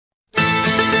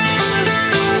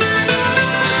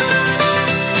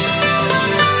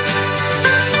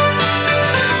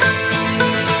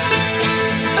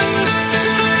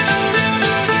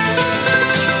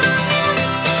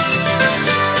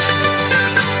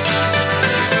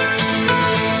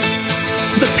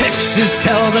Pictures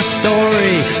tell the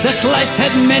story, this life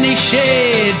had many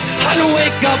shades. I'd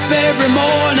wake up every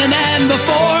morning and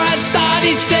before I'd start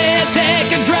each day I'd take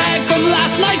a drag from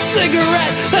last night's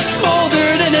cigarette that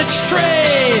smoldered in its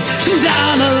tray.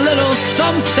 Down a little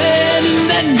something and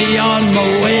then be on my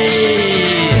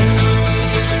way.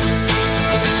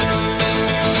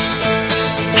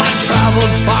 I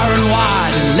traveled far and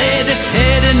wide and laid this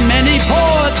head in many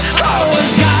ports. I was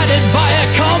guided by a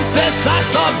compass, I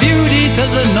saw beauty to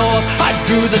the north. I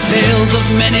drew the tales of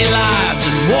many lives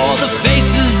and wore the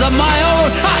faces of my own.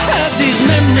 I had these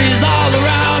memories all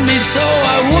around me so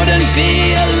I wouldn't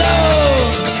be alone.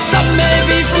 Some may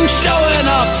be from showing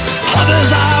up, others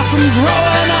are from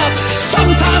growing up.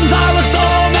 Sometimes I was so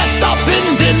messed up and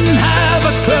didn't have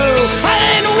a clue. I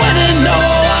ain't winning no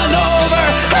one over,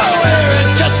 I wear it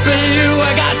just for you.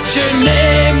 I got your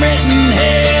name written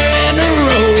here in a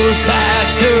rose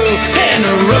tattoo, in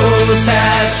a rose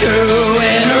tattoo.